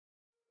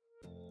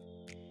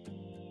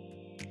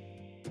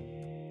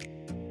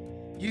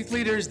Youth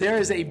leaders, there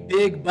is a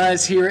big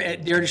buzz here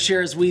at Dare to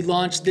Share as we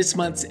launch this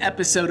month's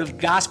episode of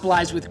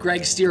Gospelize with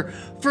Greg Stier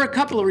for a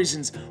couple of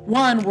reasons.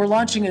 One, we're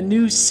launching a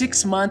new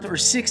 6-month or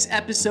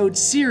 6-episode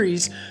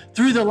series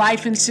through the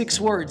life in 6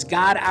 words,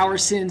 God, our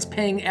sins,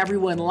 paying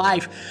everyone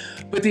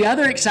life. But the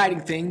other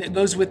exciting thing that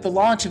goes with the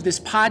launch of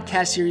this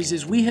podcast series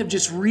is we have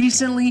just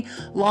recently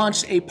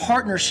launched a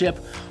partnership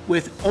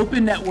with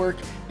Open Network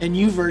and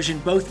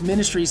YouVersion, both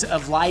ministries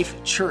of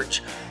Life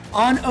Church.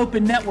 On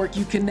Open Network,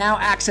 you can now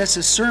access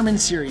a sermon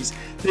series,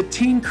 the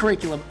teen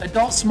curriculum,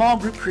 adult small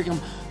group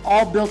curriculum,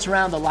 all built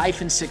around the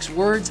life in 6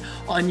 words.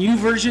 On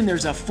YouVersion,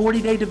 there's a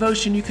 40-day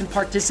devotion you can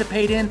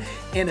participate in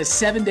and a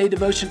 7-day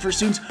devotion for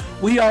students.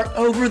 We are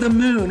over the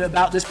moon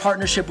about this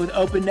partnership with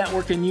Open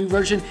Network and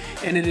YouVersion,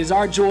 and it is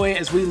our joy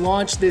as we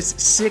launch this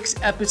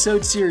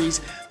 6-episode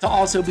series to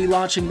also be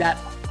launching that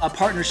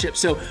partnership.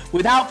 So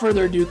without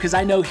further ado, because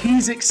I know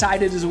he's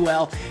excited as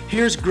well,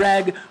 here's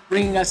Greg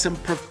bringing us some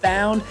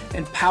profound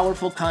and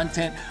powerful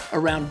content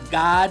around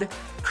God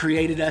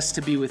created us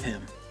to be with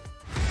him.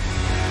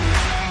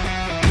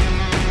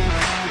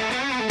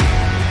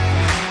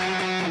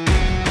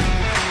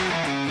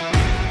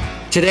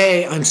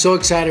 Today, I'm so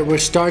excited. We're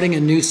starting a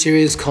new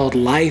series called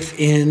Life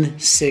in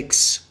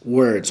 6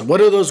 Words. What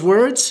are those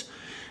words?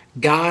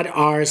 God,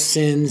 our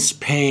sins,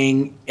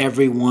 paying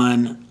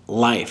everyone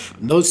life.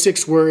 Those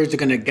 6 words are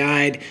going to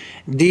guide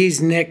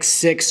these next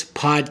 6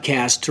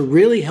 podcasts to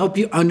really help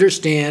you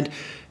understand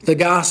the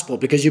gospel,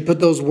 because you put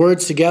those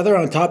words together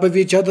on top of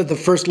each other. The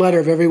first letter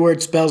of every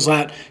word spells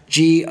out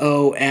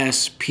Gospel.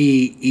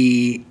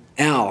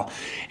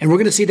 And we're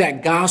going to see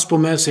that gospel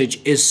message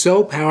is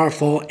so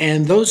powerful.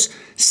 And those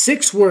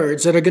 6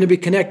 words that are going to be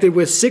connected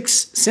with 6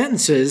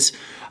 sentences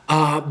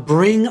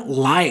bring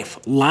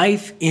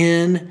life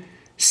in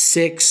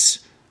 6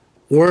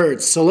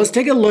 words. So let's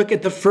take a look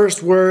at the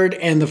first word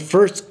and the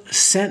first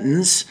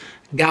sentence,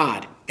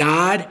 God.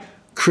 God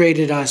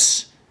created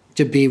us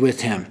to be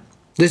with him.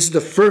 This is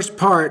the first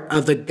part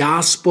of the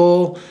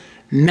gospel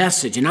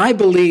message. And I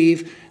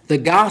believe the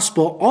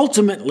gospel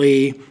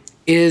ultimately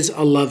is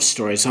a love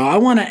story. So I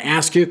want to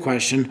ask you a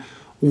question.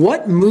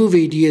 What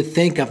movie do you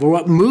think of, or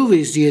what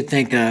movies do you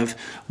think of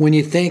when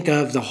you think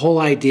of the whole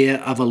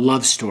idea of a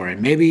love story?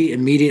 Maybe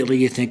immediately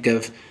you think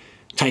of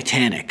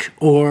Titanic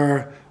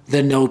or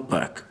The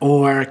Notebook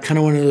or kind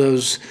of one of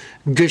those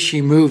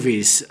gushy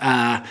movies.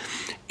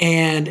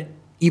 And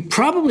you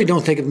probably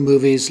don't think of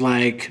movies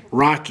like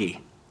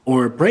Rocky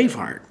or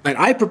Braveheart. But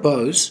I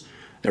propose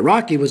that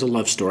Rocky was a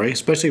love story,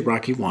 especially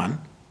Rocky 1,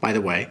 by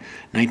the way,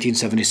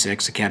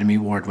 1976 Academy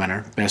Award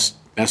winner, best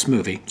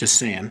movie, just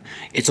saying.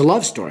 It's a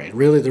love story.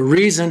 Really, the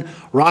reason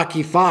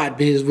Rocky fought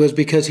was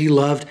because he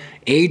loved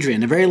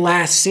Adrian. The very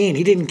last scene,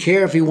 he didn't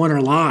care if he won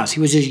or lost. He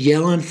was just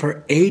yelling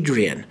for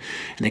Adrian.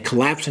 And they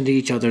collapsed into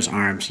each other's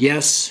arms.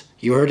 Yes,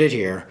 you heard it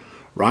here.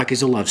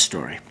 Rocky's a love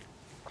story.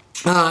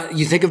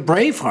 You think of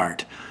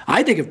Braveheart.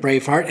 I think of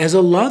Braveheart as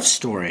a love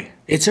story.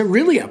 It's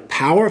really a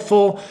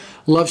powerful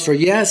love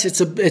story. Yes,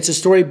 it's a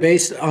story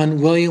based on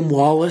William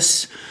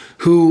Wallace,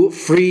 who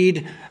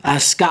freed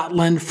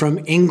Scotland from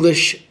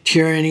English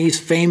tyranny. He's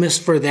famous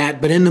for that.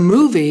 But in the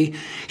movie,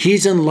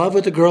 he's in love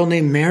with a girl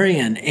named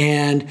Marion,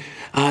 and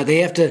they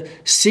have to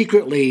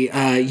secretly,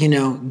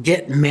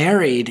 get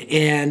married.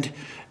 And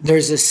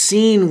there's a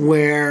scene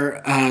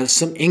where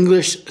some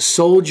English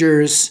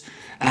soldiers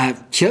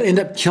end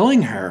up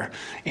killing her.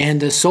 And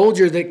the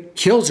soldier that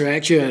kills her,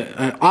 actually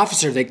an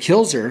officer that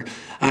kills her,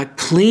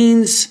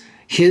 cleans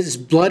his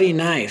bloody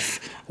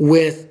knife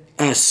with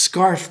a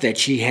scarf that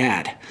she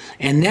had.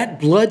 And that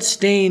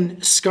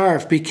blood-stained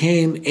scarf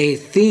became a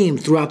theme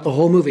throughout the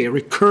whole movie, a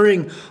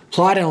recurring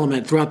plot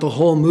element throughout the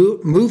whole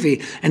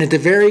movie. And at the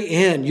very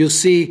end, you'll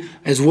see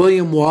as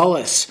William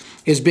Wallace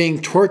is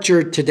being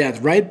tortured to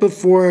death, right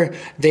before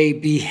they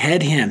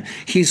behead him,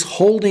 he's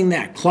holding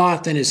that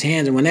cloth in his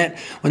hands. And when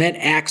that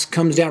axe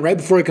comes down, right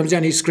before it comes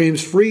down, he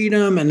screams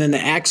freedom. And then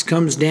the axe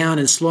comes down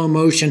in slow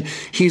motion.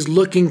 He's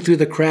looking through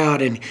the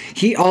crowd, and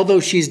although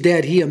she's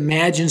dead, he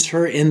imagines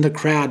her in the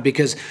crowd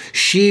because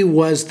she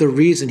was the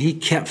reason he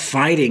kept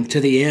fighting to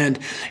the end.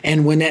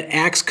 And when that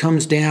axe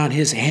comes down,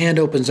 his hand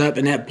opens up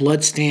and that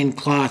bloodstained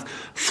cloth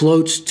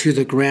floats to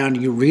the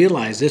ground. You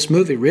realize this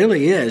movie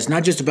really is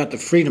not just about the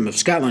freedom of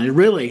Scotland. It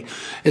really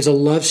is a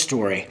love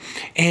story.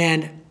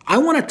 And I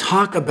want to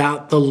talk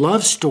about the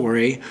love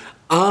story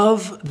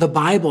of the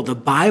Bible. The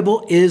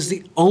Bible is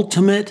the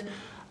ultimate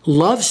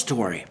love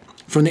story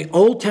from the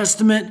Old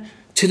Testament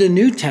to the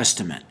New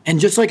Testament. And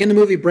just like in the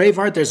movie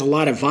Braveheart, there's a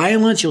lot of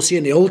violence. You'll see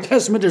in the Old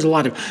Testament, there's a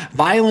lot of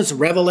violence,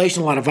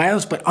 Revelation, a lot of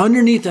violence. But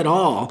underneath it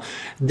all,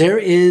 there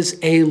is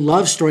a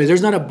love story.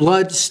 There's not a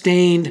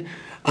blood-stained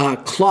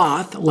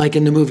cloth like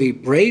in the movie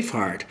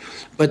Braveheart,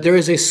 but there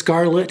is a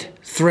scarlet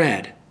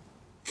thread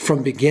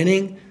from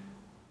beginning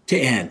to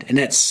end. And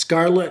that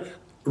scarlet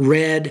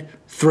red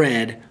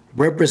thread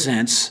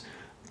represents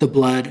the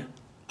blood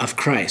of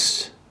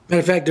Christ.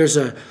 Matter of fact, there's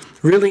a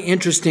really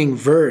interesting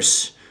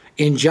verse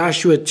in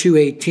Joshua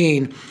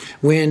 2:18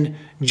 when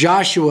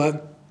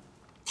Joshua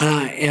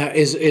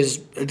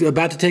is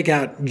about to take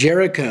out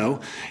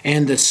Jericho,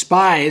 and the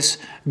spies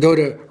go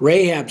to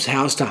Rahab's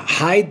house to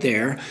hide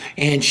there,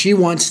 and she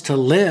wants to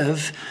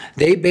live.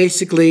 They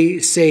basically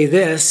say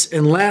this,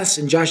 unless,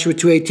 in Joshua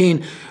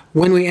 2:18,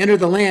 when we enter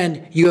the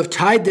land, you have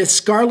tied this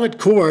scarlet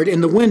cord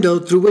in the window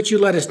through which you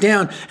let us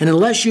down, and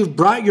unless you've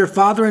brought your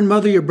father and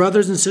mother, your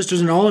brothers and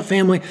sisters, and all the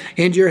family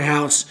into your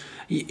house,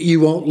 you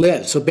won't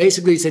live. So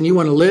basically he's saying, you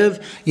want to live,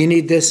 you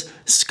need this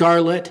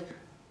scarlet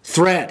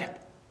thread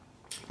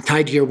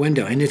tied to your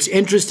window. And it's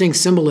interesting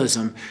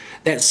symbolism,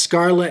 that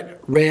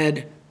scarlet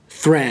red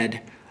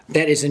thread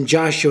that is in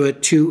Joshua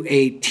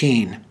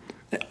 2:18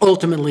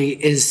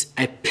 ultimately is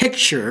a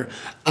picture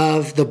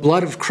of the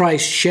blood of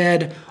Christ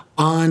shed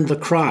on the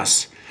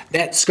cross.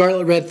 That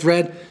scarlet red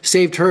thread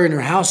saved her and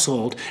her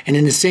household. And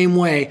in the same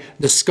way,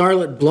 the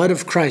scarlet blood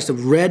of Christ, the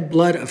red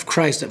blood of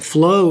Christ that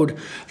flowed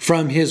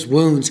from his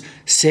wounds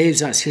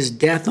saves us. His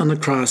death on the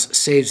cross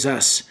saves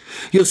us.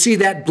 You'll see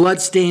that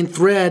blood-stained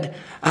thread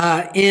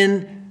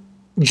in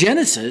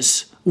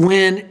Genesis,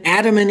 when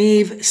Adam and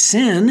Eve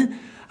sin,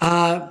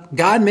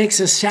 God makes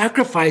a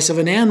sacrifice of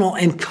an animal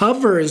and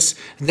covers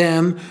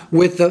them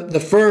with the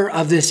fur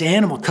of this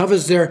animal,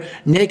 covers their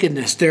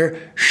nakedness,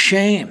 their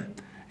shame.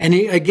 And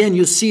again,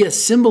 you'll see a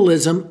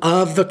symbolism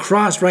of the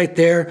cross right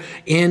there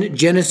in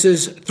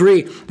Genesis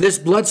 3. This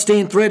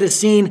bloodstained thread is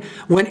seen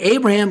when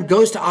Abraham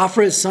goes to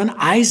offer his son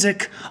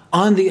Isaac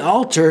on the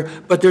altar,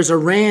 but there's a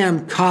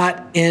ram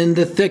caught in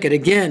the thicket.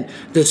 Again,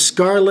 the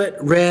scarlet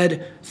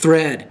red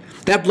thread.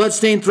 That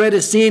bloodstained thread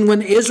is seen when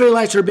the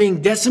Israelites are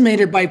being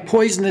decimated by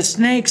poisonous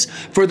snakes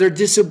for their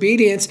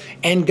disobedience,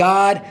 and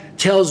God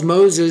tells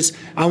Moses,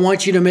 I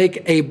want you to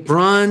make a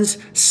bronze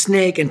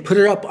snake and put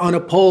it up on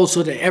a pole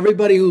so that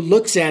everybody who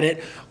looks at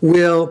it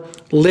will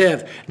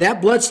live.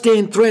 That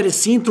bloodstained thread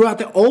is seen throughout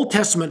the Old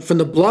Testament, from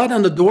the blood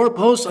on the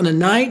doorpost on the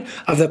night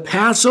of the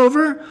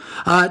Passover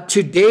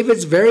to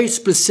David's very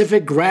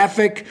specific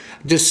graphic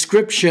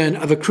description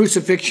of a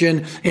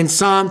crucifixion in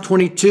Psalm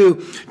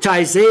 22, to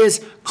Isaiah's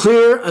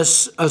clear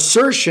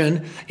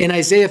assertion in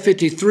Isaiah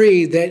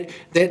 53 that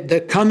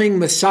the coming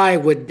Messiah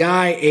would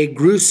die a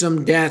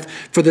gruesome death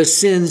for the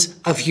sins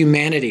of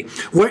humanity.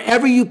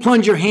 Wherever you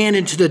plunge your hand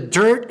into the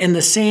dirt and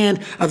the sand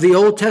of the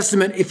Old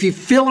Testament, if you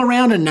feel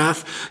around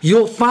enough,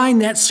 you'll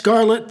find that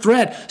scarlet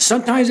thread.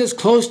 Sometimes it's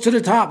close to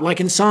the top,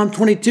 like in Psalm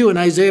 22 and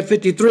Isaiah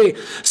 53.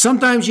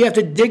 Sometimes you have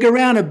to dig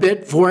around a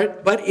bit for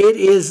it, but it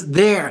is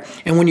there.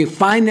 And when you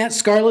find that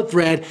scarlet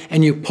thread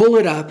and you pull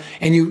it up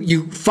and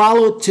you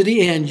follow to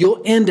the end,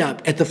 you'll end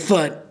up at the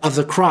foot of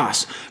the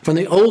cross. From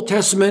the Old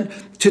Testament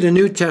to the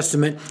New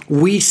Testament,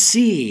 we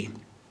see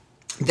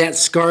that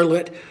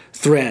scarlet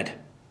thread.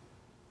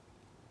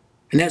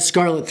 And that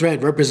scarlet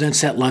thread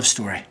represents that love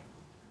story.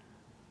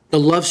 The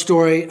love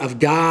story of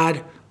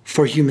God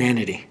for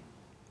humanity.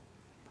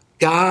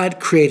 God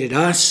created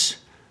us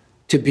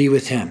to be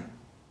with him.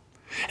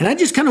 And I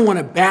just kind of want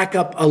to back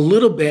up a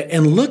little bit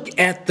and look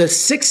at the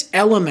 6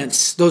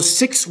 elements, those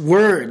 6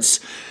 words,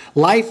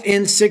 life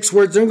in 6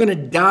 words. I'm going to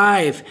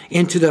dive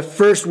into the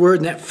first word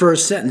in that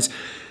first sentence.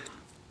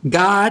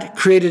 God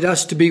created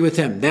us to be with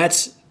him.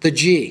 That's the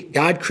G.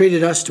 God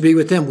created us to be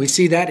with him. We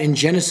see that in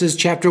Genesis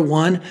chapter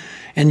 1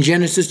 and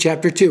Genesis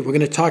chapter 2. We're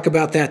going to talk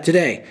about that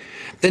today.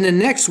 Then the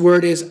next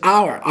word is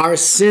our. Our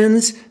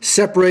sins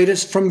separate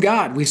us from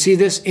God. We see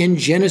this in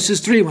Genesis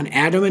 3 when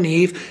Adam and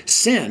Eve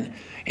sin,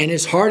 and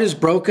his heart is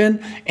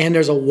broken, and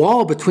there's a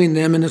wall between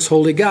them and this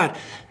holy God.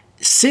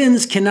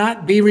 Sins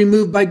cannot be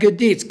removed by good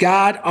deeds.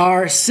 God,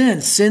 our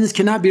sins. Sins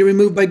cannot be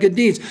removed by good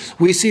deeds.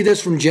 We see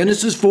this from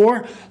Genesis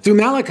 4 through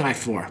Malachi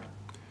 4.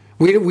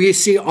 We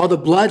see all the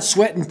blood,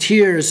 sweat, and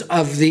tears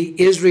of the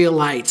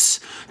Israelites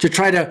to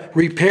try to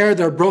repair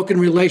their broken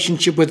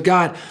relationship with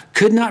God.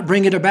 Could not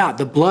bring it about.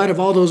 The blood of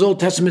all those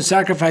Old Testament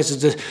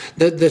sacrifices,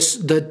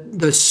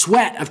 the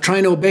sweat of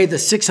trying to obey the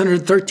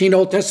 613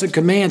 Old Testament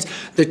commands,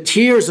 the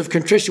tears of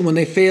contrition when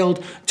they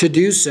failed to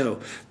do so,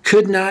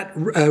 could not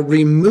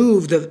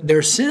remove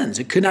their sins.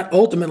 It could not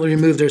ultimately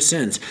remove their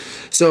sins.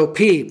 So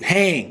P,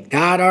 paying.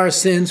 God, our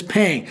sins,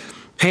 paying.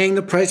 Paying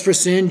the price for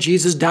sin,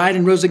 Jesus died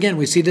and rose again.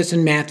 We see this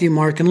in Matthew,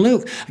 Mark, and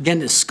Luke. Again,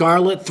 the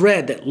scarlet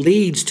thread that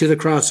leads to the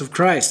cross of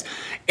Christ.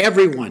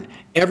 Everyone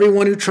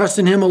who trusts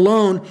in him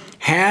alone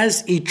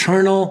has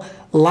eternal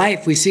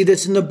life. We see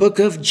this in the book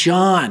of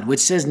John,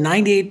 which says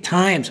 98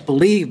 times,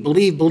 believe,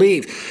 believe,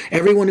 believe.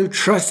 Everyone who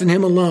trusts in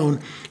him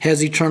alone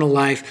has eternal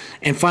life.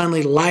 And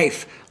finally,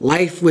 life.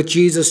 Life with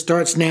Jesus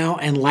starts now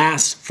and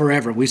lasts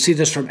forever. We see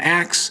this from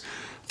Acts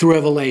through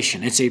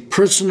Revelation. It's a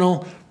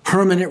personal,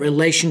 permanent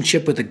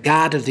relationship with the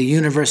God of the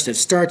universe that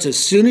starts as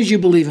soon as you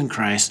believe in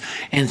Christ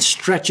and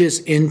stretches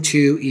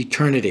into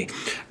eternity.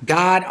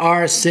 God,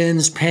 our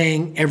sins,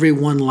 paying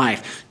everyone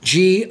life.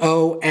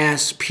 Gospel,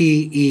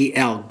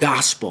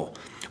 gospel,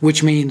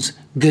 which means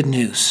good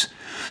news.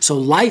 So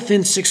life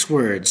in 6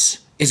 words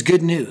is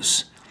good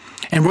news.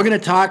 And we're going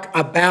to talk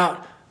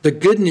about the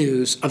good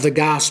news of the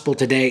gospel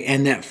today,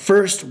 and that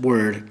first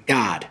word,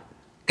 God.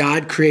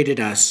 God created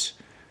us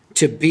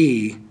to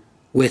be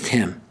with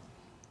him.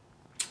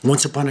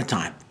 Once upon a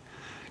time.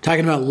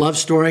 Talking about a love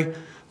story.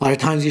 A lot of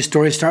times these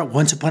stories start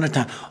once upon a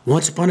time.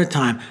 Once upon a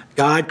time,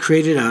 God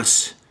created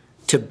us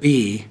to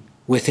be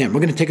with him.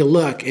 We're going to take a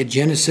look at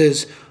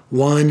Genesis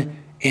 1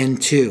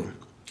 and 2.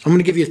 I'm going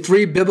to give you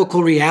 3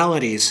 biblical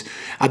realities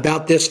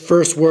about this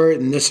first word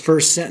and this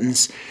first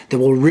sentence that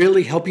will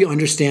really help you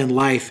understand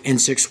life in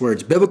 6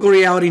 words. Biblical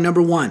reality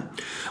number 1,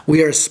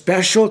 we are a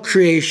special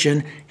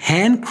creation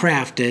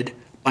handcrafted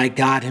by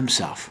God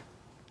himself.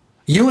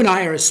 You and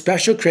I are a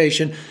special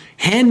creation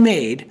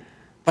handmade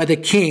by the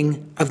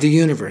King of the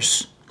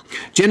universe.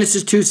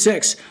 Genesis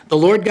 2:6, the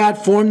Lord God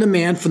formed the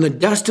man from the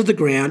dust of the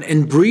ground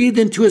and breathed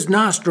into his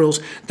nostrils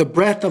the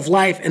breath of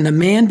life, and the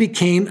man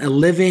became a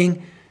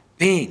living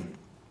being.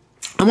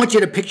 I want you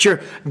to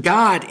picture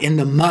God in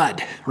the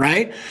mud,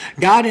 right?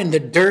 God in the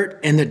dirt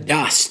and the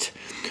dust,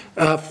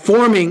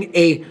 forming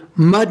a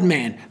mud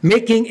man,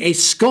 making a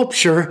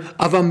sculpture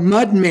of a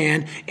mud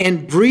man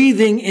and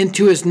breathing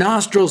into his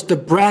nostrils the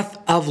breath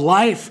of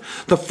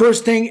life. The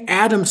first thing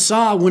Adam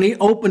saw when he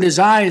opened his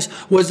eyes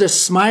was the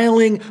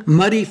smiling,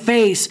 muddy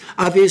face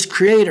of his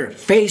creator,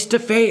 face to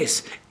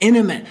face,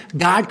 intimate.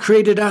 God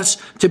created us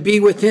to be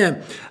with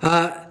him.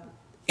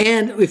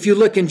 And if you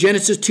look in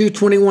Genesis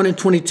 2:21 and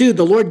 22,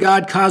 the Lord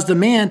God caused the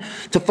man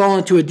to fall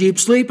into a deep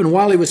sleep. And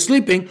while he was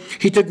sleeping,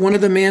 he took one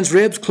of the man's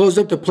ribs, closed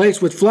up the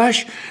place with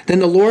flesh. Then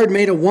the Lord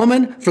made a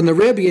woman from the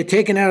rib he had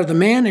taken out of the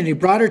man, and he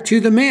brought her to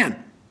the man.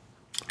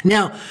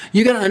 Now,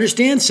 you got to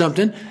understand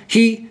something.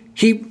 He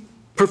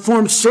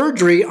performed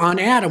surgery on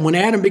Adam. When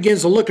Adam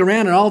begins to look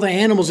around at all the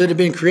animals that have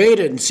been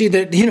created and see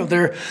that,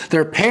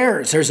 they're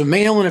pairs. There's a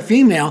male and a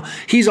female.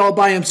 He's all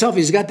by himself.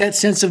 He's got that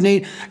sense of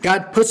need.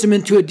 God puts him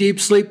into a deep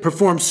sleep,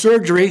 performs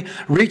surgery,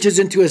 reaches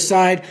into his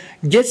side,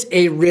 gets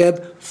a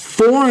rib,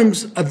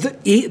 forms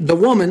the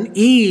woman,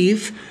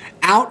 Eve,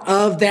 out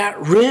of that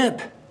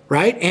rib,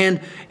 right? And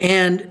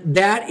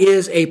that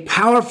is a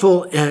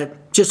powerful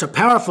just a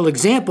powerful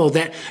example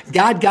that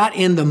God got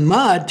in the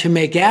mud to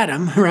make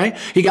Adam, right?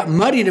 He got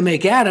muddy to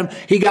make Adam.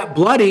 He got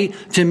bloody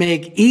to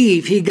make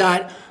Eve. He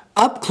got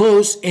up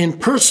close and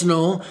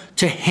personal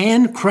to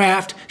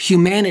handcraft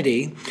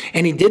humanity.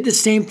 And he did the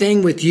same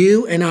thing with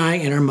you and I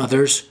in our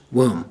mother's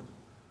womb.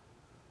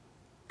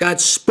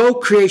 God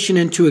spoke creation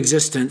into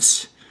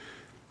existence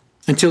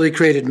until he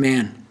created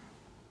man.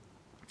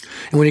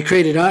 And when he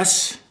created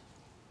us,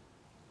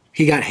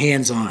 he got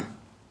hands-on.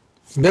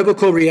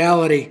 Biblical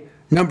reality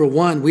number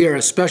 1, we are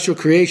a special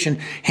creation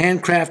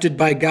handcrafted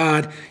by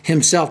God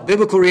himself.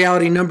 Biblical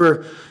reality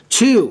number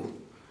 2,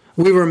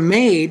 we were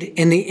made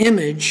in the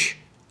image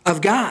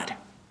of God.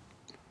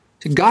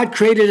 God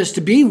created us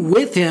to be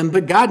with him,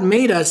 but God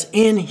made us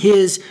in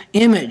his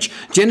image.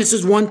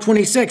 Genesis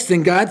 1:26,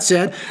 then God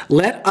said,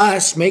 let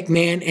us make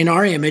man in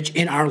our image,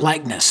 in our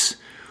likeness.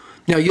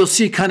 Now you'll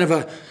see kind of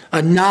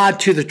a nod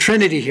to the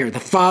Trinity here, the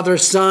Father,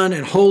 Son,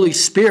 and Holy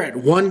Spirit.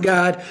 One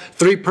God,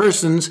 3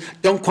 persons.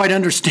 Don't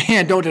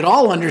at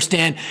all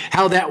understand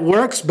how that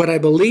works, but I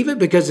believe it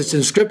because it's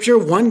in Scripture.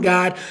 One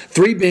God,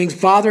 3 beings,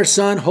 Father,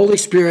 Son, Holy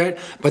Spirit,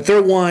 but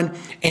they're one,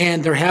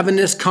 and they're having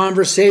this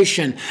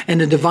conversation in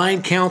the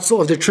divine council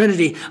of the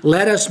Trinity.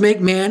 Let us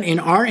make man in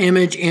our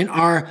image, in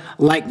our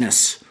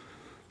likeness.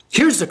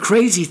 Here's the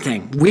crazy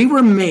thing. We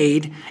were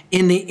made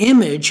in the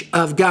image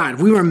of God.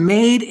 We were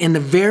made in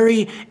the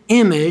very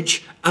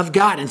image of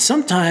God. And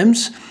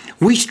sometimes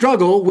we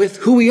struggle with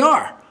who we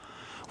are.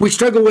 We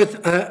struggle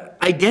with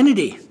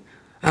identity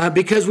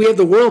because we have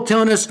the world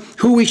telling us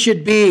who we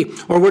should be,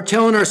 or we're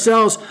telling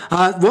ourselves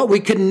what we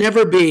could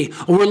never be,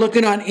 or we're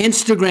looking on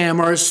Instagram,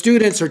 or our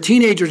students or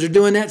teenagers are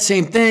doing that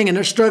same thing, and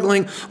they're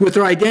struggling with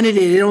their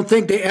identity. They don't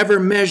think they ever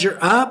measure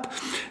up.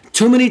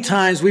 Too many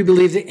times we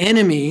believe the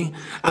enemy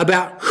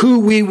about who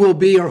we will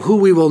be or who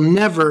we will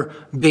never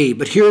be.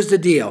 But here's the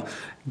deal.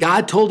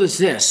 God told us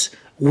this.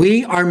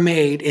 We are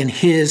made in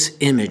his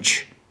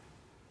image.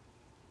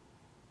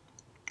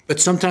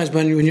 But sometimes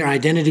when your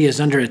identity is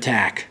under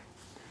attack,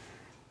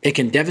 it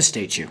can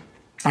devastate you.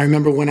 I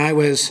remember when I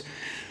was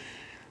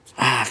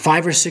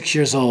 5 or 6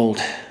 years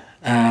old,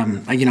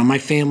 my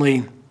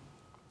family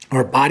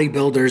or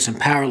bodybuilders and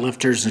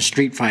powerlifters and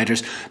street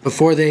fighters,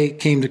 before they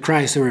came to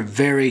Christ, they were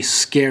very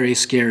scary,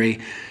 scary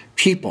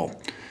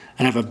people.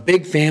 And I have a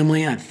big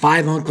family. I had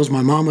 5 uncles.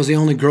 My mom was the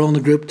only girl in the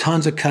group,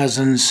 tons of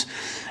cousins.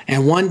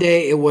 And one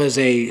day it was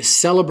a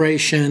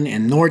celebration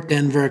in North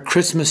Denver,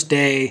 Christmas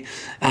Day.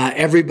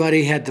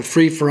 Everybody had the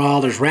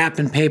free-for-all. There's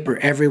wrapping paper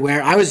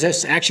everywhere. I was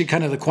just actually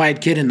kind of the quiet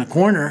kid in the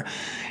corner.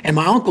 And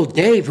my Uncle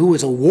Dave, who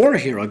was a war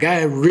hero, a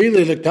guy I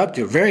really looked up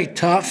to, very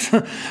tough,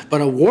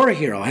 but a war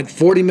hero, had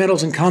 40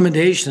 medals and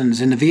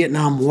commendations in the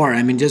Vietnam War.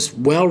 I mean, just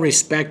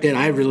well-respected.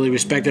 I really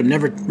respected him,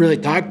 never really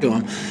talked to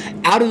him.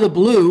 Out of the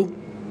blue,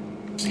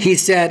 he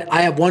said,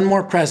 I have one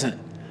more present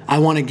I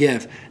want to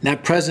give, and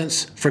that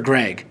present's for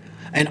Greg.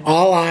 And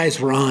all eyes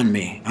were on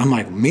me. I'm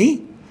like, me?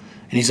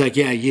 And he's like,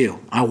 yeah,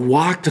 you. I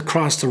walked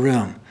across the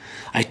room.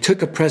 I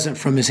took a present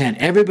from his hand.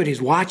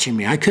 Everybody's watching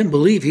me. I couldn't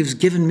believe he was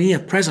giving me a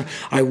present.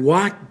 I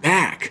walked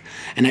back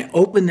and I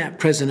opened that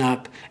present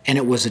up and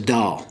it was a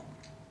doll.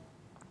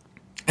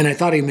 And I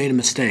thought he made a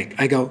mistake.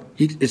 I go,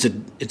 it's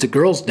a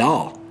girl's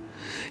doll.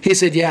 He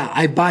said, yeah,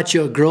 I bought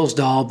you a girl's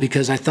doll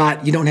because I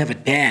thought you don't have a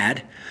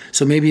dad,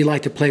 so maybe you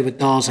like to play with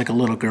dolls like a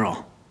little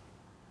girl.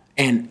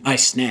 And I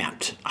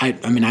snapped. I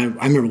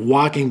remember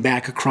walking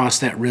back across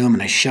that room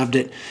and I shoved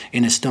it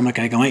in his stomach.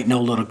 I go, ain't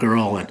no little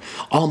girl. And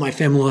all my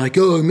family were like,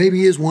 oh, maybe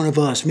he is one of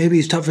us. Maybe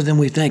he's tougher than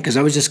we think. Because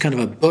I was just kind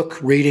of a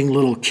book-reading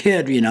little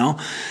kid,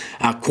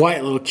 a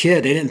quiet little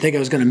kid. They didn't think I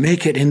was going to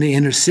make it in the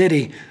inner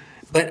city.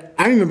 But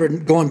I remember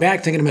going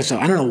back thinking to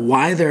myself, I don't know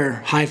why they're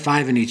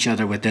high-fiving each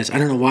other with this. I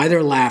don't know why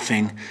they're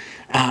laughing.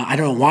 I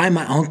don't know why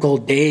my Uncle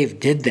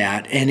Dave did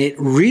that. And it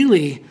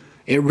really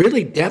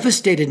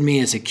devastated me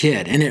as a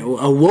kid. And it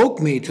awoke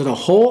me to the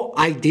whole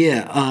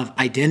idea of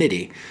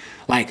identity.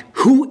 Like,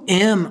 who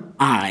am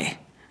I?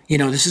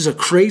 This is a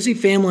crazy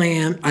family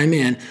I'm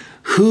in.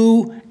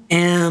 Who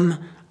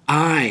am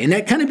I? And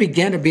that kind of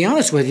began, to be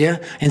honest with you,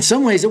 in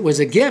some ways it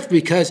was a gift,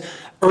 because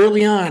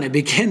early on, it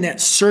began that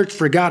search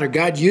for God, or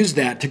God used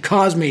that to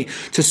cause me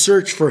to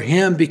search for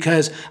him,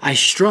 because I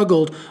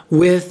struggled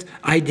with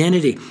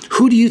identity.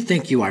 Who do you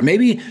think you are?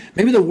 Maybe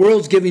the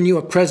world's giving you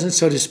a present,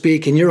 so to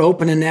speak, and you're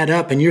opening that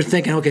up and you're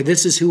thinking, okay,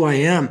 this is who I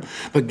am.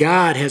 But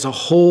God has a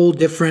whole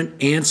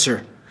different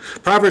answer.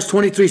 Proverbs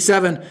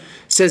 23:7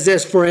 says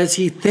this, for as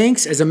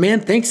a man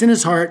thinks in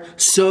his heart,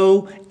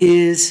 so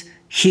is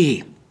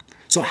he.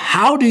 So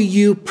how do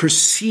you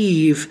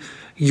perceive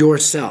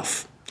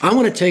yourself? I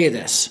want to tell you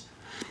this.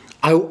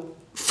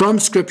 From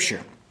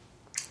Scripture,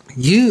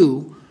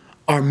 you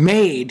are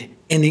made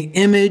in the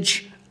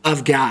image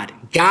of God.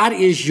 God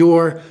is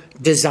your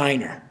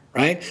designer,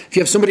 right? If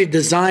you have somebody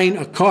design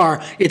a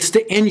car, it's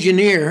the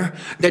engineer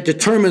that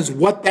determines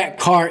what that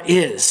car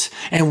is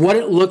and what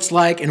it looks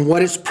like and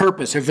what its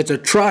purpose. If it's a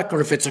truck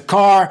or if it's a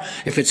car,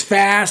 if it's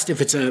fast,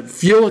 if it's a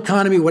fuel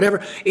economy,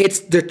 whatever, it's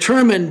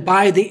determined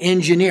by the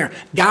engineer.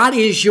 God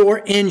is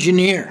your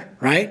engineer,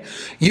 right?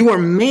 You are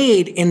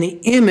made in the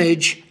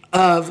image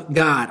of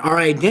God. Our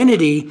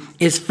identity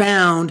is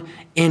found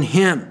in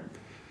him.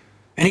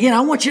 And again,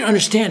 I want you to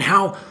understand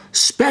how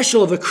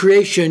special of a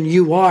creation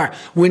you are.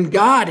 When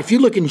God, if you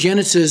look in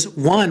Genesis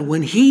 1,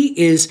 when he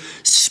is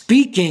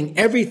speaking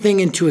everything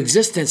into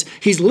existence,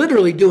 he's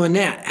literally doing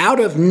that. Out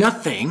of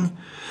nothing,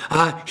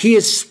 he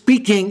is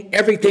speaking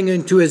everything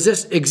into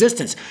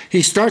existence.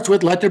 He starts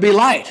with, let there be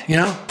light,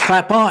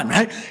 clap on,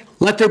 right?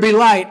 Let there be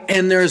light,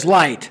 and there's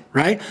light,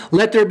 right?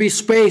 Let there be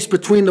space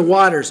between the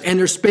waters, and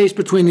there's space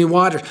between the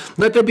waters.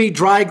 Let there be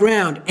dry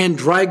ground, and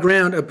dry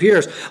ground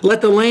appears.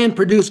 Let the land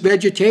produce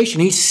vegetation.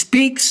 He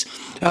speaks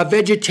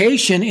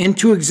vegetation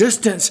into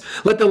existence.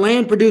 Let the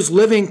land produce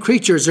living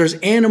creatures. There's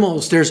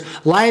animals, there's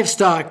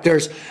livestock,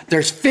 there's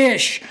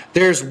fish,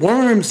 there's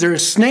worms,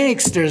 there's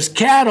snakes, there's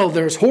cattle,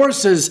 there's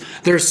horses,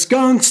 there's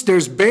skunks,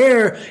 there's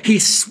bear. He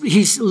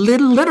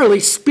literally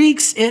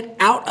speaks it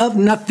out of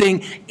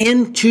nothing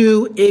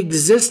into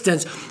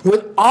existence.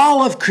 With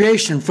all of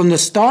creation, from the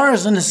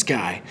stars in the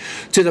sky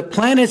to the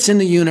planets in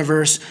the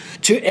universe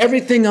to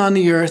everything on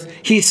the earth,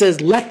 he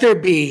says, let there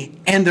be,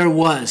 and there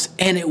was,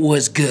 and it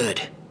was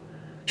good.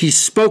 He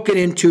spoke it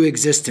into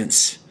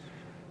existence.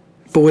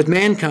 But with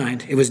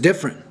mankind, it was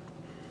different.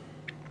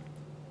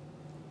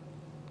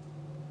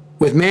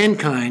 With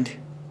mankind,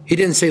 he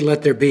didn't say,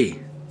 let there be.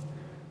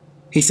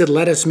 He said,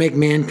 let us make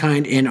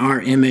mankind in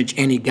our image.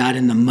 And he got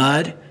in the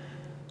mud.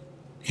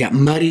 He got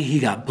muddy. He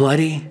got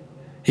bloody.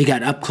 He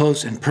got up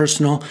close and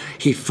personal.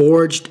 He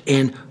forged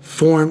and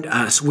formed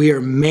us. We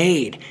are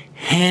made,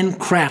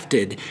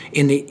 handcrafted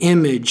in the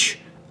image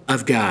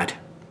of God.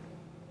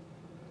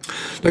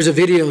 There's a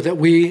video that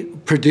we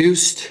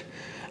produced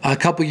a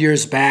couple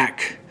years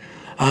back.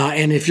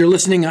 And if you're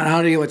listening on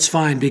audio, it's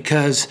fine,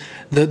 because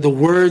the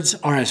words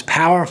are as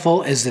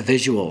powerful as the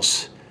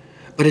visuals.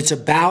 But it's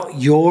about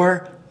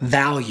your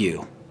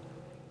value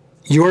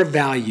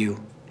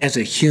as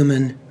a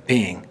human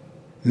being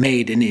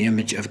made in the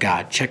image of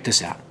God. Check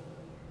this out.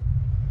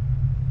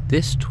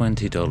 This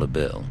 $20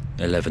 bill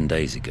 11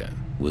 days ago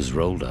was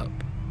rolled up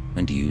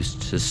and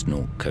used to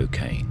snort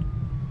cocaine.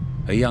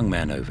 A young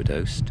man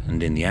overdosed,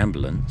 and in the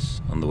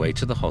ambulance, on the way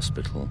to the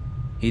hospital,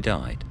 he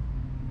died.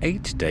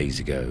 8 days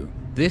ago,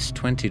 this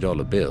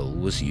 $20 bill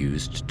was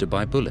used to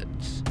buy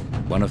bullets.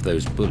 One of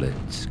those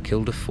bullets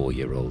killed a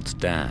 4-year-old's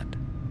dad.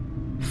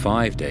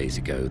 5 days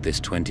ago, this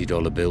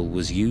 $20 bill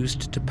was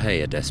used to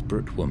pay a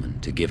desperate woman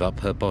to give up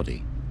her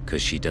body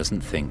because she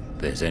doesn't think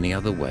there's any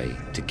other way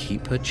to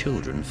keep her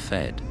children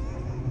fed.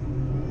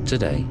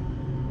 Today,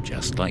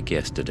 just like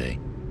yesterday,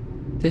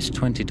 this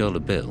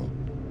 $20 bill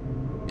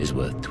is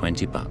worth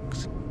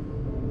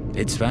 $20.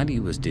 Its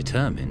value was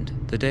determined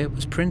the day it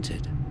was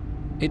printed.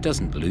 It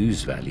doesn't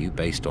lose value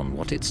based on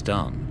what it's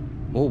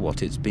done or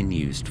what it's been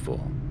used for.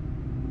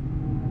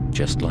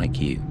 Just like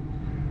you.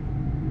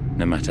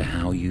 No matter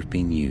how you've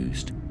been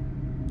used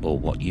or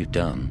what you've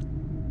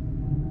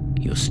done,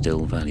 you're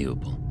still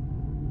valuable.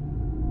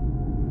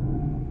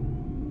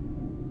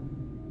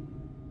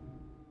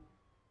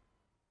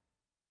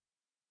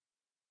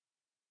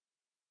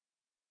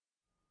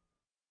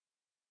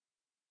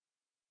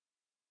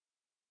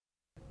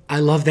 I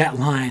love that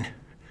line.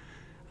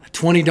 A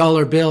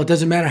 $20 bill, it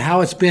doesn't matter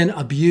how it's been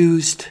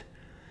abused.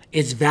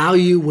 Its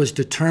value was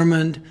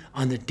determined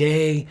on the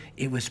day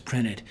it was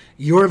printed.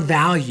 Your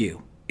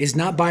value is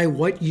not by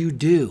what you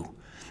do.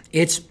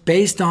 It's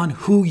based on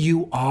who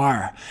you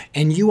are.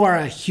 And you are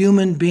a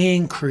human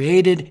being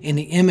created in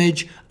the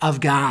image of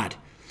God.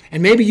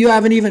 And maybe you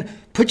haven't even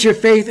put your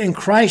faith in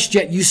Christ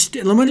yet.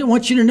 I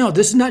want you to know,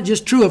 this is not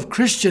just true of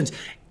Christians.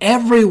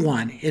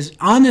 Everyone is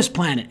on this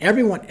planet,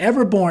 everyone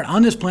ever born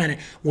on this planet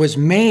was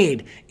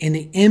made in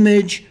the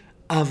image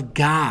of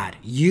God.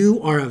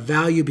 You are of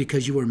value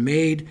because you were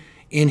made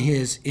in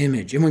his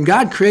image. And when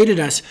God created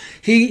us,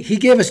 he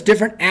gave us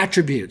different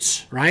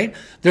attributes, right?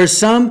 There's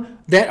some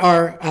that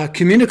are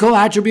communicable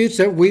attributes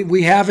that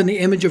we have in the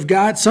image of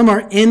God. Some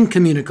are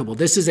incommunicable.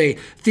 This is a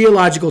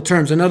theological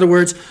term. In other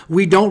words,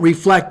 we don't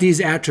reflect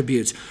these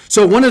attributes.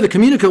 So one of the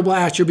communicable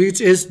attributes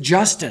is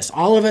justice.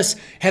 All of us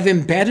have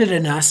embedded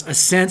in us a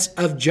sense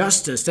of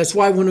justice. That's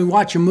why when we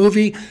watch a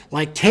movie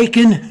like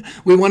Taken,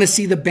 we want to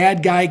see the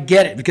bad guy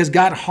get it, because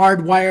God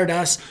hardwired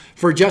us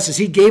for justice.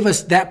 He gave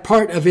us that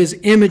part of his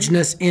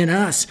imageness in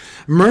us.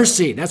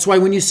 Mercy. That's why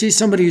when you see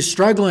somebody who's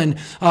struggling,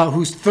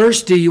 who's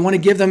thirsty, you want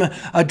to give them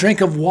a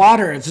drink of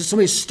water. If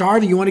somebody's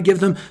starving, you want to give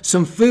them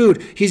some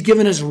food. He's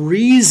given us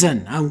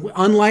reason.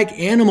 Unlike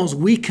animals,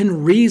 we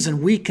can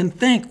reason, we can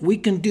think, we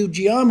can do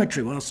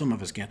geometry. Well, some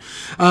of us can.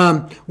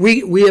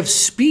 We have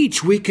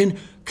speech. We can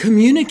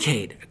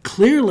communicate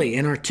clearly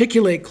and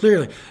articulate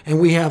clearly. And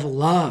we have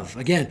love.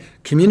 Again,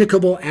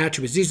 communicable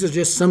attributes. These are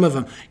just some of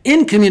them.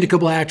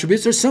 Incommunicable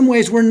attributes. There's some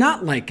ways we're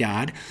not like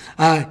God.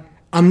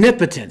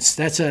 Omnipotence.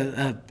 That's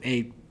a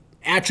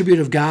attribute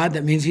of God.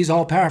 That means he's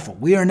all powerful.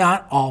 We are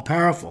not all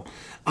powerful.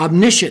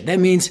 Omniscient. That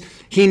means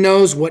he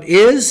knows what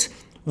is,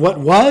 what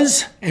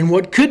was, and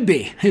what could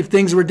be if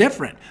things were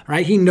different,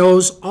 right? He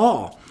knows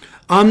all.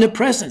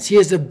 Omnipresence. He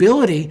has the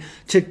ability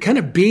to kind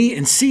of be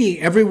and see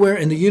everywhere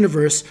in the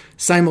universe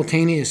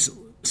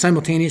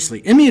simultaneously.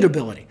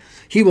 Immutability.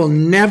 He will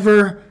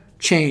never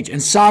change.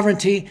 And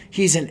sovereignty,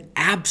 he's in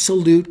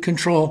absolute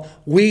control.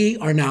 We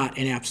are not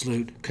in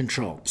absolute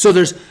control. So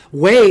there's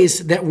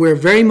ways that we're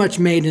very much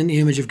made in the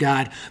image of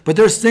God, but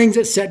there's things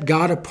that set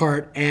God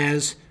apart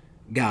as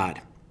God.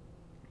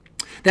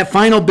 That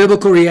final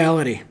biblical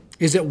reality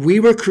is that we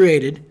were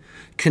created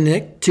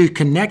to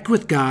connect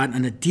with God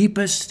on the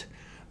deepest,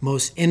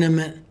 most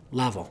intimate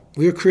level.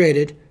 We were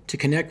created to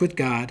connect with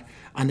God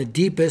on the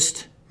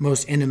deepest,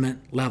 most intimate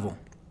level.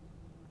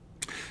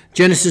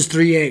 Genesis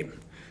 3:8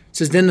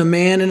 says, Then the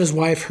man and his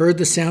wife heard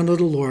the sound of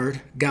the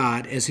Lord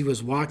God as he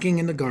was walking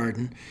in the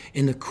garden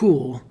in the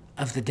cool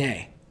of the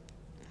day.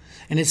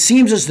 And it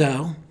seems as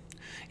though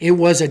it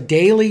was a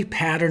daily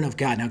pattern of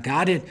God. Now,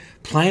 God had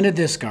planted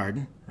this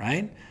garden,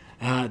 right?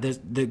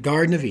 The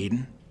Garden of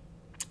Eden.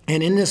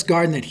 And in this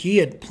garden that he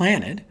had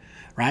planted,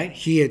 right,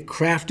 he had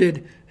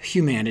crafted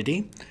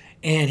humanity,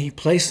 and he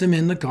placed them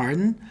in the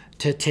garden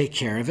to take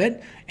care of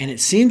it. And it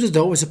seems as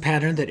though it was a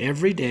pattern that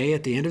every day,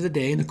 at the end of the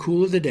day, in the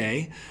cool of the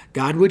day,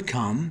 God would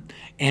come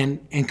and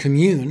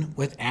commune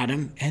with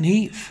Adam and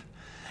Eve.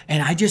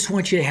 And I just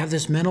want you to have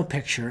this mental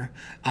picture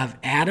of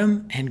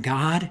Adam and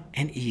God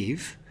and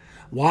Eve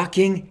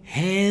walking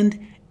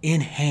hand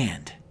in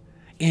hand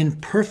in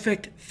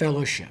perfect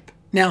fellowship.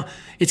 Now,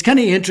 it's kind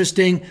of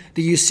interesting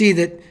that you see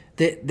that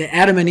the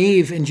Adam and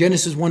Eve in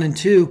Genesis 1 and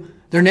 2,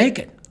 they're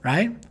naked,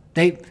 right?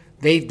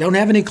 They don't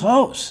have any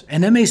clothes.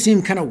 And that may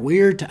seem kind of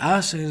weird to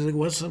us.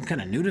 What's some kind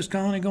of nudist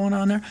colony going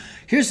on there?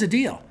 Here's the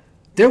deal.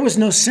 There was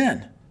no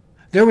sin.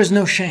 There was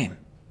no shame.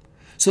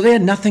 So they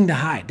had nothing to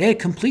hide. They had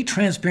complete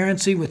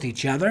transparency with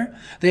each other.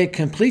 They had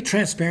complete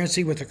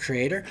transparency with the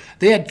Creator.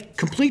 They had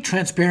complete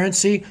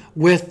transparency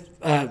with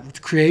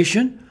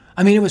creation.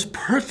 I mean, it was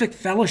perfect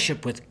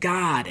fellowship with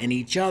God and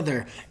each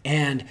other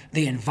and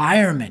the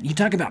environment. You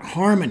talk about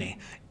harmony.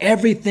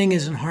 Everything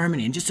is in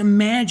harmony. And just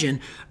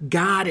imagine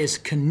God is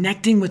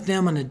connecting with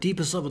them on the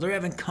deepest level. They're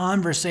having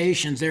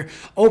conversations. They're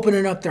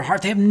opening up their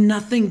heart. They have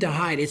nothing to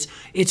hide.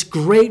 It's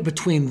great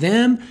between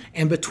them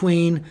and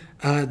between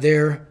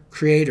their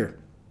Creator.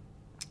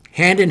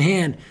 Hand in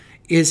hand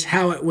is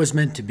how it was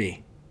meant to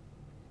be.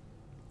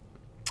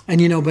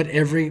 And but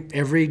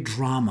every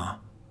drama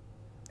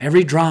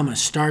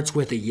starts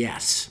with a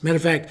yes. Matter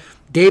of fact,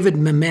 David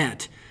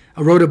Mamet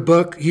wrote a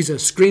book. He's a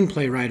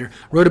screenplay writer.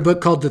 Wrote a book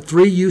called The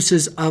 3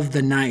 Uses of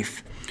the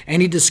Knife.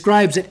 And he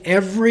describes that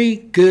every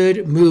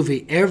good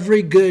movie,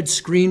 every good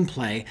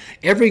screenplay,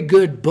 every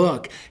good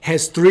book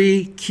has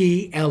 3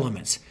 key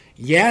elements.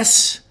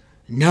 Yes,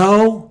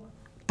 no,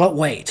 but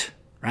wait,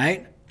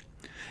 right?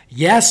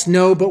 Yes,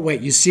 no, but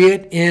wait. You see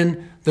it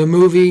in the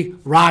movie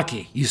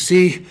Rocky. You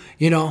see,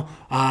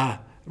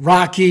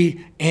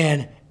 Rocky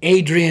and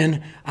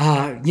Adrian,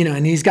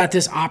 and he's got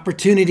this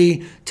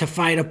opportunity to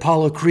fight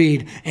Apollo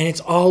Creed, and it's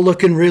all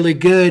looking really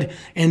good.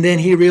 And then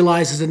he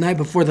realizes the night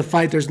before the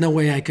fight, there's no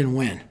way I can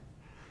win.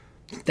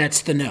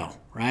 That's the no,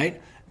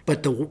 right?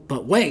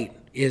 But wait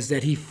is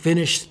that he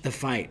finished the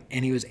fight,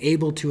 and he was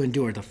able to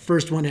endure, the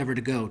first one ever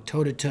to go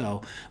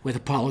toe-to-toe with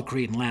Apollo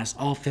Creed and last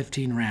all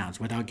 15 rounds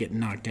without getting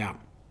knocked out.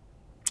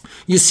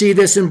 You see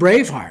this in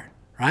Braveheart,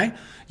 right?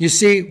 You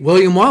see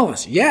William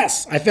Wallace.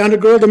 Yes, I found a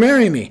girl to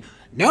marry me.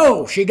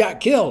 No, she got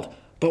killed.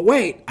 But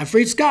wait, I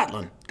freed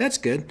Scotland. That's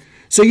good.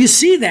 So you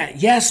see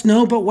that. Yes,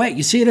 no, but wait.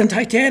 You see it in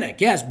Titanic.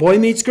 Yes, boy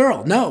meets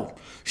girl. No,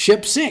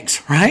 ship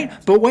sinks,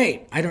 right? But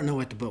wait. I don't know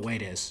what the but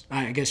wait is.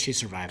 I guess she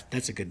survived.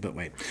 That's a good but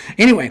wait.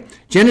 Anyway,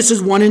 Genesis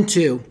 1 and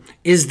 2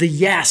 is the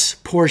yes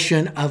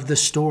portion of the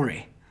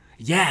story.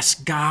 Yes,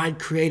 God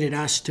created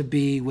us to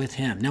be with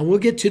him. Now, we'll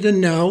get to the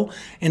no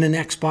in the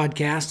next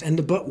podcast and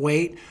the but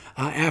wait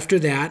after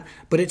that.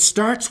 But it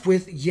starts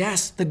with,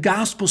 yes, the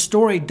gospel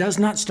story does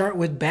not start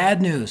with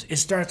bad news. It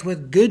starts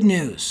with good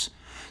news.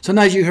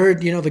 Sometimes you heard,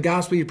 the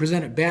gospel, you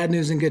present it bad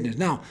news and good news.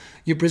 No,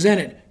 you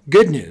present it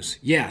good news,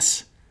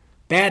 yes.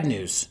 Bad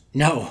news,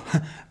 no.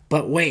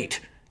 But wait,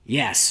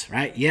 yes,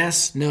 right?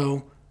 Yes,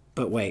 no,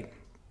 but wait.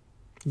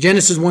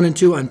 Genesis 1 and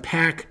 2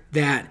 unpack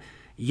that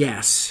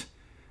yes.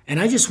 And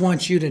I just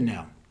want you to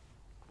know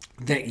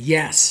that,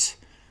 yes,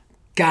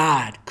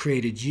 God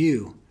created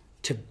you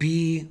to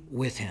be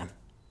with him.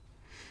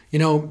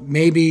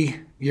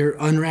 Maybe you're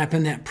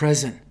unwrapping that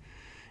present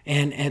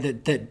and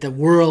that the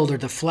world or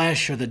the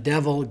flesh or the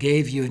devil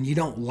gave you and you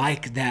don't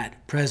like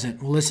that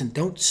present. Well, listen,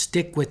 don't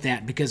stick with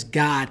that because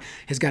God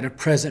has got a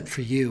present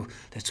for you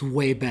that's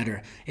way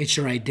better. It's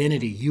your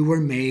identity. You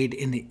were made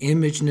in the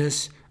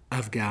imageness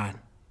of God.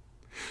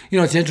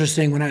 It's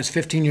interesting. When I was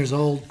 15 years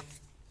old,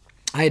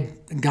 I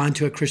had gone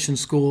to a Christian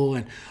school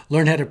and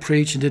learned how to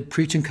preach and did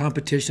preaching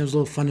competition. It was a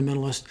little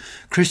fundamentalist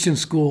Christian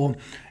school.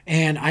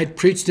 And I'd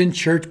preached in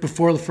church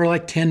before for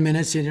like 10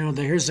 minutes.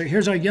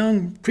 Here's our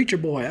young preacher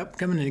boy up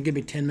coming in and give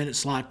me a 10-minute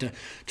slot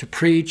to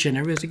preach. And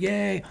everybody's like,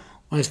 yay.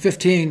 When I was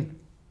 15,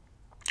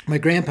 my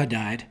grandpa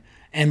died.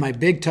 And my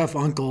big, tough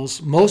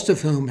uncles, most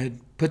of whom had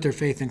put their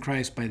faith in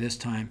Christ by this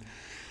time,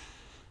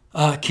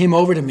 came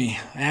over to me,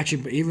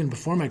 actually, even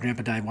before my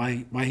grandpa died,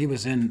 while he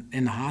was in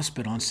the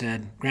hospital, and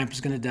said,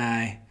 Grandpa's going to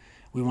die.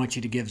 We want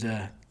you to give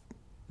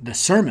the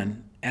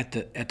sermon at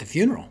the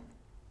funeral.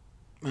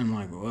 I'm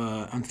like,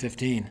 I'm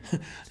 15.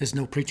 There's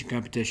no preaching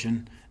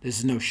competition. This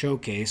is no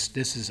showcase.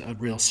 This is a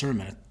real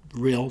sermon, a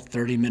real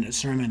 30-minute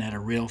sermon at a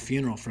real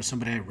funeral for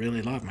somebody I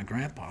really love, my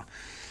grandpa.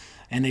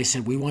 And they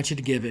said, we want you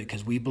to give it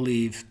because we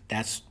believe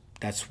that's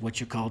what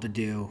you're called to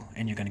do,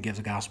 and you're going to give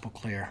the gospel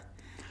clear.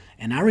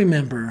 And I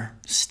remember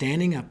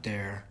standing up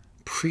there,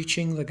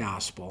 preaching the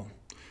gospel,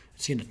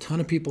 seeing a ton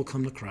of people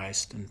come to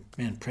Christ, and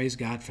man, praise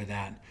God for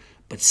that.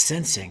 But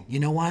sensing, you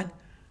know what?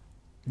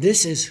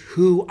 This is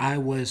who I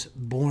was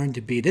born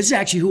to be. This is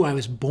actually who I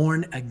was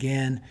born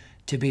again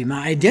to be.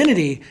 My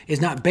identity is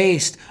not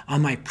based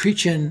on my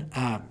preaching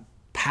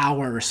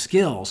power or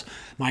skills.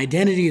 My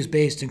identity is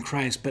based in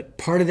Christ, but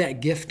part of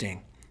that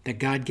gifting that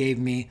God gave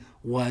me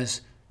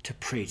was to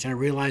preach. I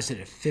realized that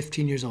at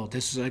 15 years old,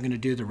 this is what I'm going to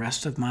do the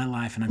rest of my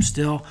life, and I'm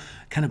still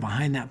kind of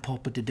behind that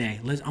pulpit today.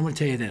 I'm going to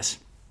tell you this.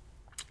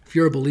 If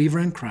you're a believer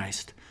in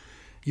Christ,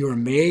 you are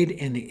made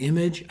in the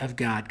image of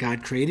God.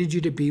 God created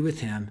you to be with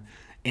him,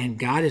 and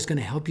God is going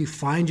to help you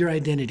find your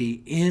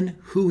identity in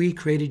who he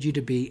created you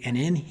to be and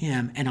in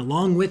him, and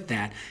along with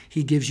that,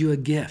 he gives you a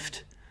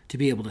gift to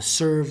be able to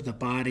serve the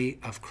body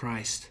of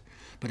Christ.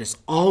 But it's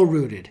all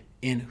rooted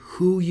in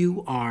who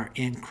you are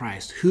in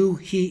Christ, who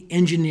he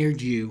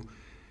engineered you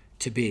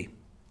to be.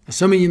 Now,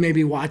 some of you may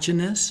be watching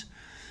this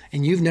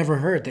and you've never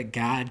heard that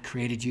God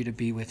created you to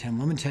be with him.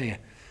 Let me tell you,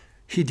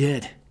 he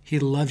did. He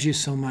loves you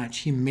so much.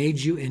 He made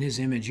you in his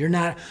image. You're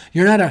not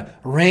a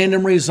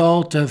random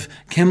result of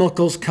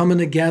chemicals coming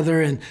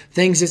together and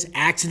things just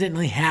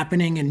accidentally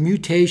happening and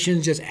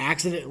mutations just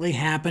accidentally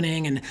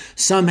happening, and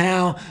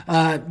somehow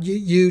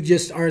you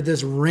just are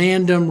this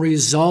random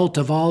result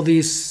of all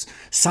these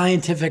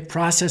scientific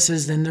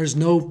processes, and there's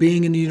no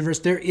being in the universe.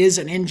 There is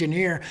an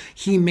engineer.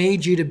 He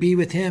made you to be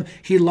with him.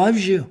 He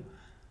loves you.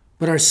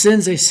 But our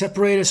sins, they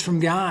separate us from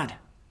God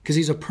because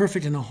he's a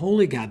perfect and a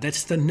holy God.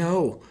 That's the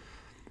no.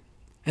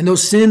 And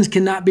those sins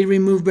cannot be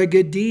removed by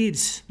good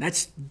deeds.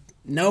 That's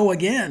no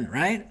again,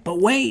 right?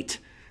 But wait,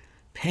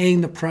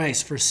 paying the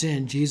price for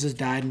sin, Jesus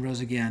died and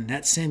rose again.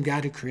 That same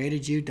God who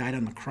created you died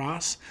on the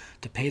cross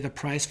to pay the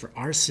price for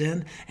our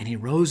sin, and he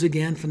rose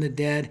again from the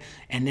dead,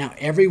 and now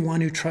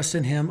everyone who trusts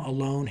in him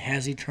alone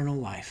has eternal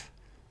life.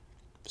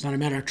 It's not a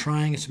matter of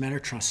trying, it's a matter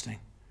of trusting.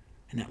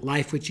 And that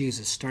life with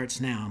Jesus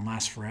starts now and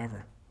lasts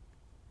forever.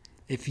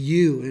 It's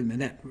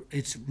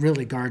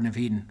really Garden of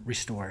Eden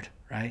restored,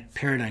 right?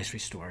 Paradise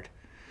restored.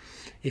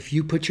 If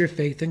you put your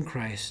faith in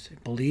Christ,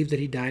 believe that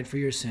he died for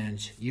your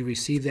sins, you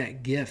receive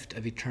that gift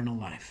of eternal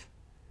life,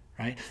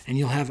 right? And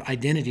you'll have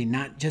identity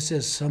not just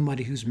as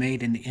somebody who's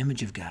made in the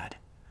image of God,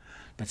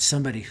 but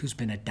somebody who's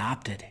been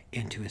adopted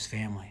into his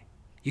family.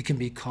 You can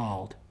be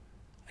called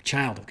a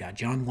child of God.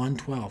 John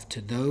 1:12, to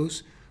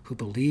those who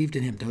believed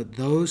in him, to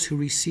those who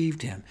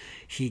received him,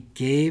 he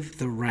gave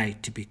the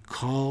right to be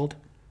called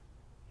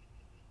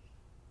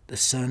the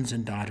sons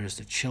and daughters,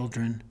 the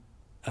children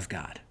of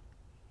God.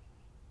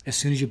 As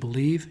soon as you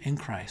believe in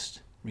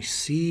Christ,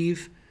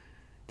 receive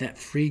that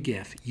free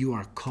gift, you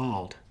are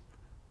called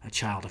a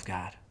child of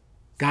God.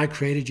 God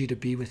created you to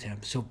be with him,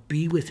 so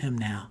be with him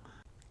now.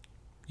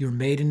 You're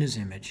made in his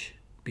image.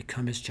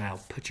 Become his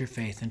child. Put your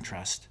faith and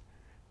trust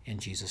in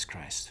Jesus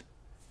Christ.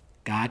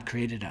 God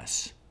created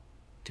us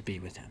to be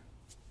with him.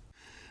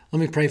 Let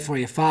me pray for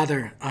you.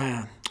 Father,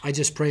 I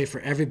just pray for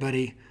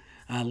everybody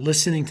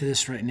listening to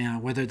this right now,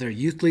 whether they're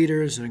youth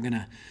leaders that are going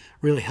to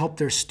really help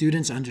their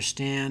students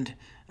understand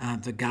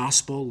the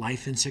gospel,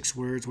 life in 6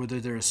 words, whether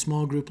they're a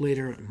small group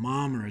leader, a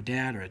mom or a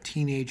dad or a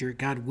teenager.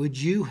 God,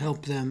 would you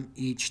help them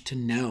each to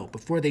know,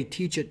 before they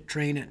teach it,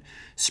 train it,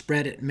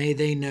 spread it, may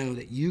they know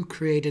that you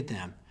created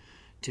them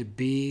to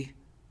be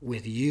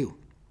with you.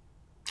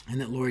 And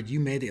that, Lord, you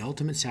made the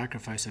ultimate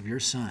sacrifice of your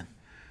Son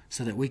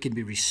so that we can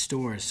be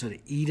restored, so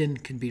that Eden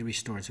can be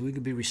restored, so we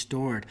can be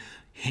restored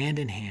hand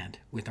in hand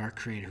with our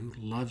Creator who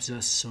loves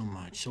us so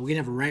much. So we can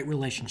have a right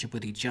relationship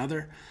with each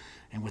other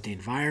and with the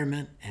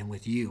environment and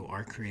with you,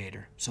 our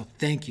Creator. So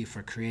thank you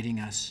for creating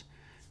us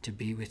to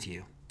be with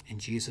you. In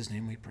Jesus'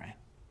 name we pray.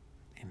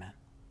 Amen.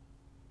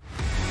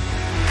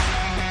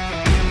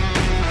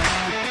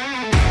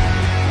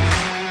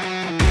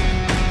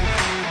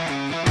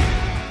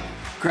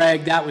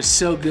 Greg, that was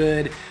so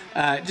good.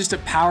 Just a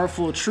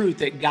powerful truth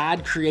that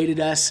God created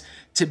us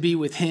to be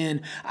with him.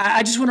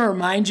 I just want to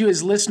remind you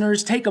as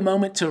listeners, take a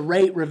moment to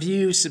rate,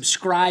 review,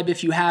 subscribe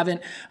if you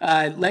haven't.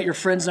 Let your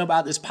friends know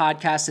about this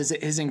podcast as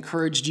it has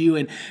encouraged you.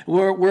 And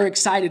we're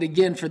excited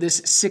again for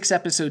this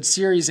 6-episode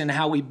series and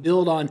how we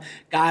build on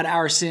God,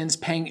 our sins,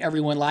 paying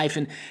everyone life,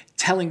 and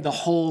telling the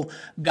whole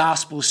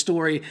gospel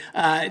story.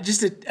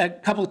 Just a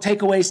couple of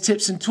takeaways,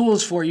 tips, and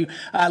tools for you.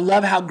 I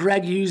love how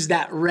Greg used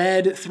that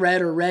red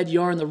thread or red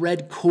yarn, the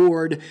red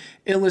cord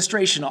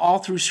illustration. All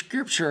through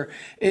Scripture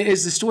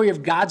is the story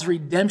of God's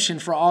redemption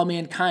for all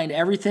mankind.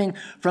 Everything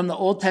from the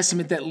Old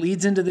Testament that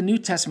leads into the New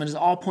Testament is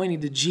all pointing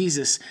to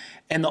Jesus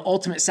and the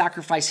ultimate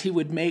sacrifice he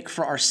would make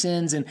for our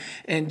sins,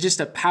 and just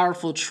a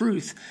powerful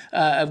truth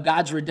of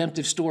God's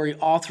redemptive story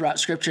all throughout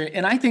Scripture.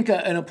 And I think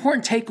an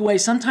important takeaway,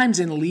 sometimes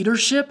in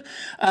leadership,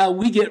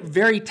 we get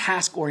very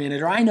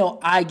task-oriented, or I know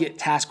I get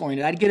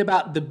task-oriented. I get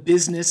about the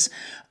business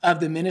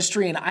of the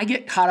ministry, and I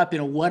get caught up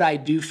in what I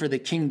do for the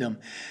kingdom.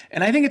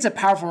 And I think it's a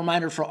powerful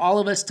reminder for all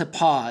of us to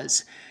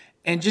pause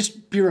and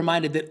just be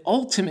reminded that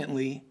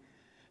ultimately,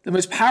 the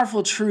most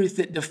powerful truth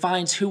that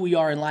defines who we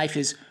are in life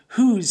is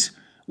whose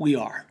we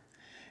are.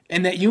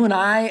 And that you and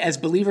I, as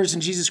believers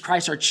in Jesus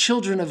Christ, are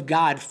children of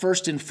God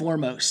first and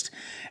foremost.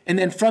 And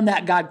then from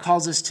that, God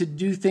calls us to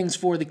do things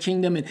for the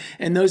kingdom.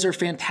 And those are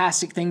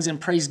fantastic things,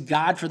 and praise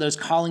God for those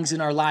callings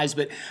in our lives.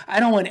 But I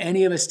don't want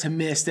any of us to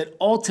miss that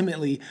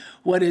ultimately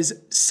what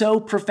is so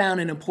profound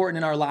and important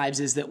in our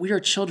lives is that we are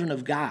children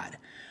of God.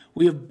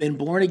 We have been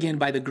born again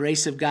by the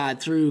grace of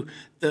God through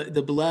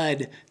the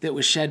blood that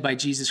was shed by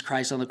Jesus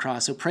Christ on the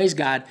cross. So praise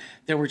God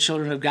that we're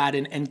children of God,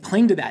 and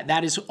cling to that.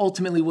 That is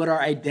ultimately what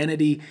our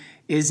identity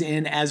is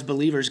in as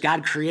believers.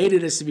 God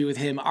created us to be with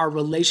him. Our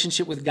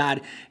relationship with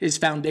God is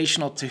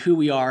foundational to who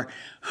we are,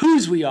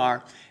 whose we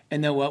are,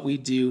 and then what we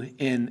do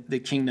in the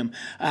kingdom.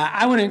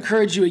 I want to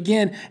encourage you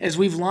again, as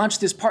we've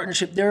launched this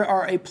partnership, there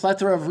are a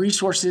plethora of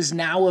resources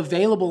now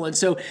available. And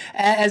so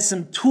as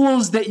some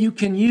tools that you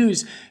can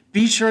use,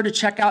 be sure to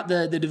check out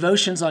the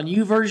devotions on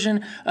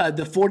YouVersion,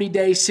 the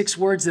 40-day 6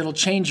 words that'll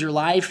change your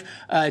life.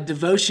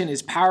 Devotion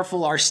is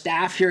powerful. Our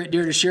staff here at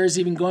Dare to Share is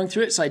even going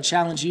through it, so I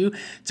challenge you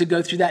to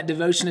go through that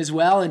devotion as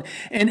well. And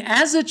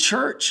as a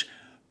church,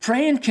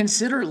 pray and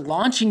consider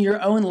launching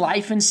your own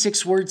Life in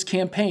 6 Words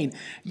campaign.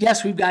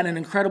 Yes, we've got an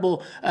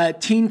incredible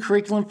teen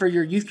curriculum for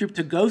your youth group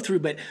to go through,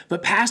 but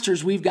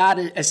pastors, we've got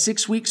a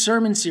 6-week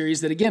sermon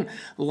series that, again,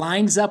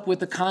 lines up with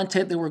the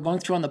content that we're going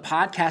through on the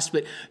podcast,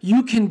 but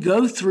you can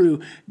go through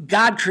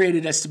God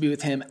created us to be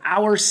with him.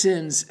 Our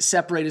sins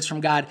separate us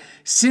from God.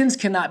 Sins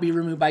cannot be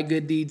removed by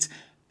good deeds.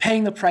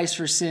 Paying the price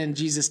for sin,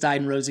 Jesus died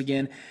and rose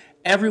again.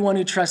 Everyone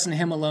who trusts in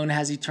him alone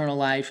has eternal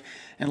life,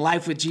 and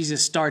life with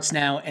Jesus starts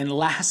now and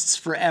lasts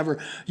forever.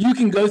 You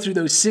can go through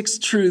those 6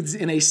 truths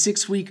in a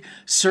 6-week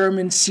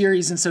sermon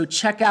series. And so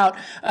check out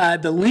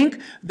the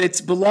link that's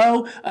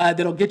below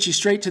that'll get you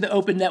straight to the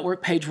Open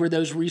Network page where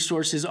those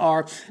resources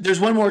are. There's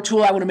one more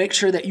tool I want to make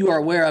sure that you are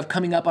aware of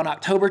coming up on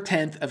October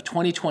 10th of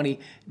 2020,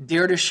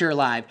 Dare to Share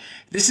Live.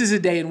 This is a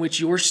day in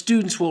which your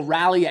students will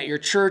rally at your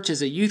church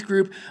as a youth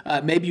group.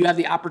 Maybe you have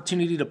the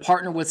opportunity to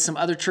partner with some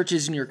other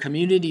churches in your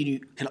community. You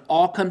can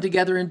all come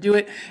together and do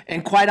it.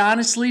 And quite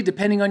honestly,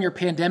 depending on your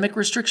pandemic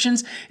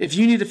restrictions, if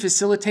you need to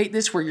facilitate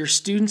this where your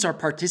students are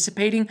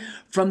participating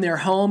from their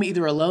home,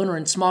 either alone or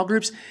in small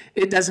groups,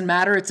 it doesn't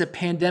matter. It's a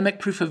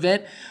pandemic-proof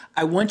event.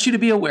 I want you to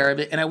be aware of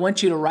it, and I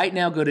want you to right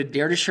now go to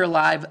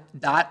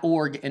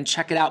daretosharelive.org and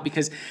check it out,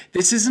 because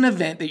this is an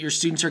event that your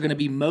students are going to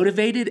be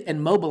motivated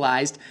and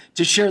mobilized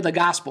to share the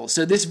gospel.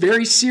 So this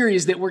very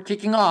series that we're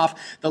kicking off,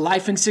 the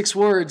Life in 6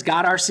 Words,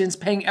 God, our sins,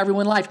 paying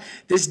everyone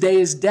life, this day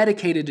is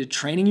dedicated to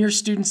training your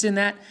students in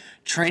that,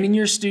 training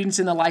your students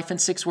in the Life in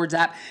 6 Words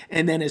app,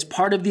 and then as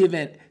part of the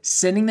event,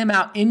 sending them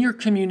out in your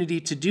community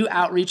to do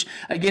outreach.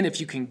 Again, if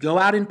you can go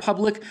out in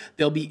public,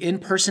 there'll be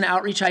in-person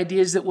outreach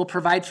ideas that we'll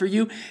provide for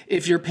you.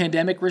 If your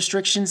pandemic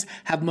restrictions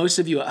have most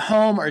of you at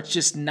home, or it's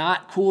just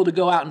not cool to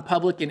go out in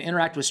public and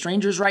interact with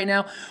strangers right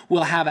now,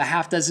 we'll have a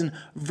half dozen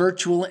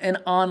virtual and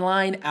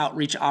online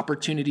outreach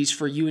opportunities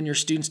for you and your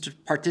students to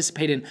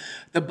participate in.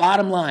 The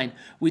bottom line,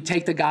 we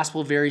take the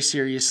gospel very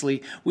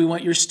seriously. We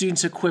want your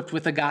students equipped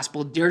with the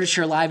gospel. Dare to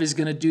Share Live is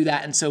going to do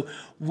that. And so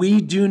we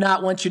do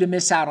not want you to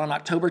miss out on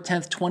October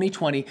 10th,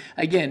 2020.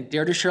 Again,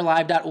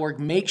 daretosharelive.org.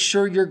 Make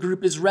sure your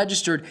group is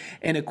registered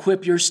and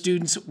equip your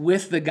students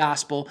with the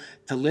gospel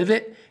to live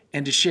it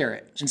and to share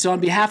it. And so on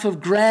behalf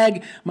of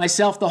Greg,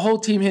 myself, the whole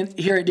team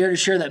here at Dare to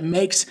Share that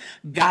makes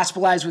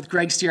Gospelize with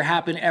Greg Stier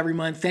happen every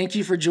month, thank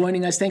you for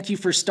joining us. Thank you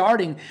for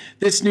starting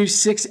this new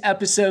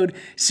 6-episode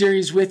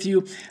series with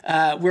you.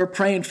 We're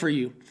praying for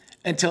you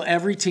until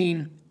every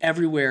teen,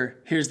 everywhere,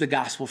 hears the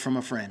gospel from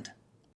a friend.